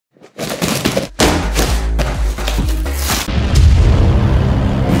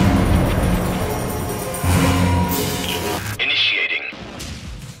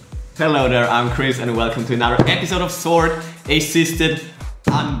Hello there, I'm Chris and welcome to another episode of Sword Assisted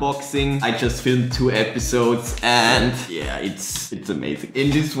Unboxing. I just filmed 2 episodes and yeah, it's amazing. In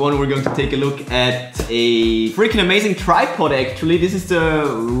this one we're going to take a look at a freaking amazing tripod actually. This is the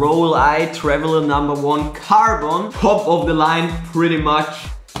Rollei Traveler #1 Carbon. Top of the line pretty much.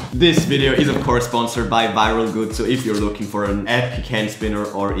 This video is of course sponsored by Viral Goods, so if you're looking for an epic hand spinner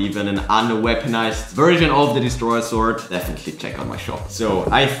or even an unweaponized version of the Destroyer Sword, definitely check out my shop. So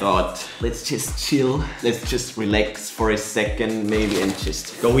I thought, let's just chill, let's just relax for a second maybe and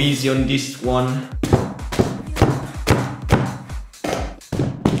just go easy on this one.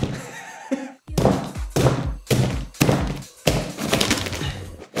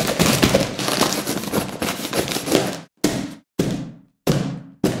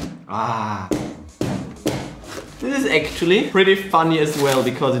 This is actually pretty funny as well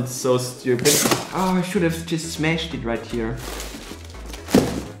because it's so stupid. Oh, I should have just smashed it right here.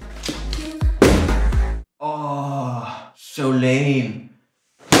 Oh, so lame.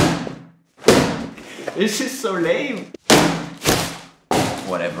 This is so lame.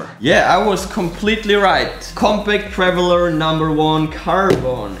 Whatever. Yeah, I was completely right. Compact Traveler #1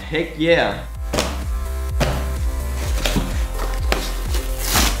 Carbon. Heck yeah.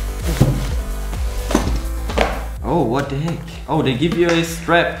 Oh, what the heck? Oh, they give you a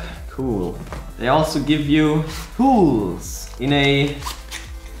strap. Cool. They also give you tools in a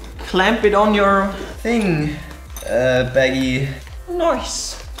clamp it on your thing baggy.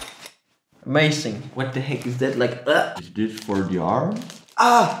 Nice. Amazing. What the heck is that? Like, is this for the arm?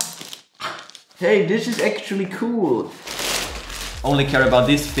 Ah! Hey, this is actually cool. Only care about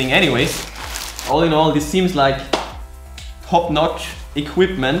this thing anyways. All in all, this seems like top-notch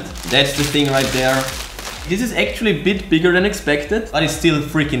equipment. That's the thing right there. This is actually a bit bigger than expected, but it's still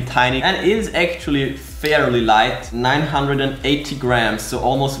freaking tiny. And it is actually fairly light, 980 grams, so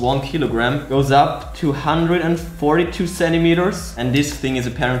almost 1 kilogram. Goes up to 142 centimeters. And this thing is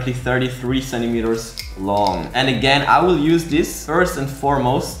apparently 33 centimeters long. And again, I will use this first and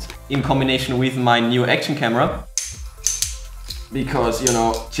foremost in combination with my new action camera. Because, you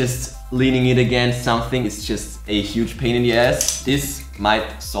know, just leaning it against something is just a huge pain in the ass. This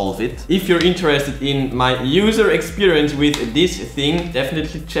might solve it. If you're interested in my user experience with this thing,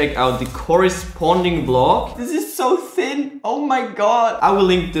 definitely check out the corresponding vlog. This is so thin. Oh my god. I will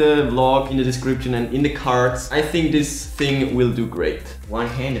link the vlog in the description and in the cards. I think this thing will do great.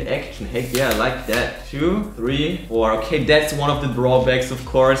 One-handed action. Heck yeah, I like that. 2, 3, 4. Okay, that's one of the drawbacks, of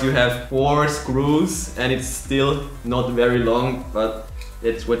course. You have 4 screws and it's still not very long, but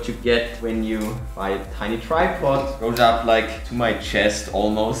that's what you get when you buy a tiny tripod. Goes up like to my chest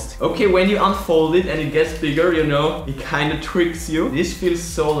almost. Okay, when you unfold it and it gets bigger, you know, it kind of tricks you. This feels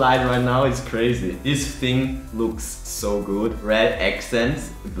so light right now, it's crazy. This thing looks so good. Red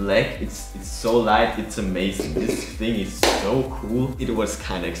accents, black, it's so light, it's amazing. This thing is so cool. It was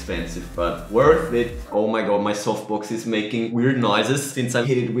kind of expensive, but worth it. Oh my god, my softbox is making weird noises since I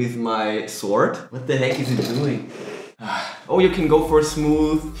hit it with my sword. What the heck is it doing? Oh, you can go for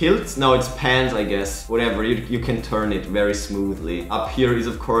smooth tilts. No, it's pans, I guess. Whatever, you can turn it very smoothly. Up here is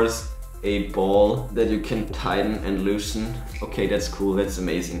of course a ball that you can tighten and loosen. Okay, that's cool, that's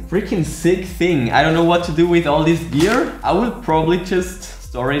amazing. Freaking sick thing. I don't know what to do with all this gear. I will probably just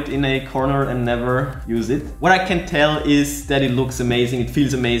store it in a corner and never use it. What I can tell is that it looks amazing, it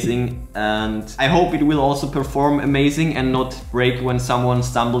feels amazing, and I hope it will also perform amazing and not break when someone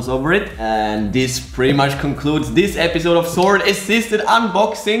stumbles over it. And this pretty much concludes this episode of Sword Assisted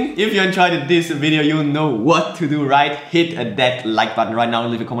Unboxing. If you enjoyed this video, you know what to do, right? Hit that like button right now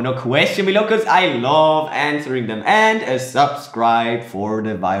and leave a comment or question below because I love answering them. And a subscribe for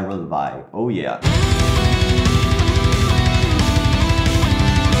the viral vibe. Oh yeah.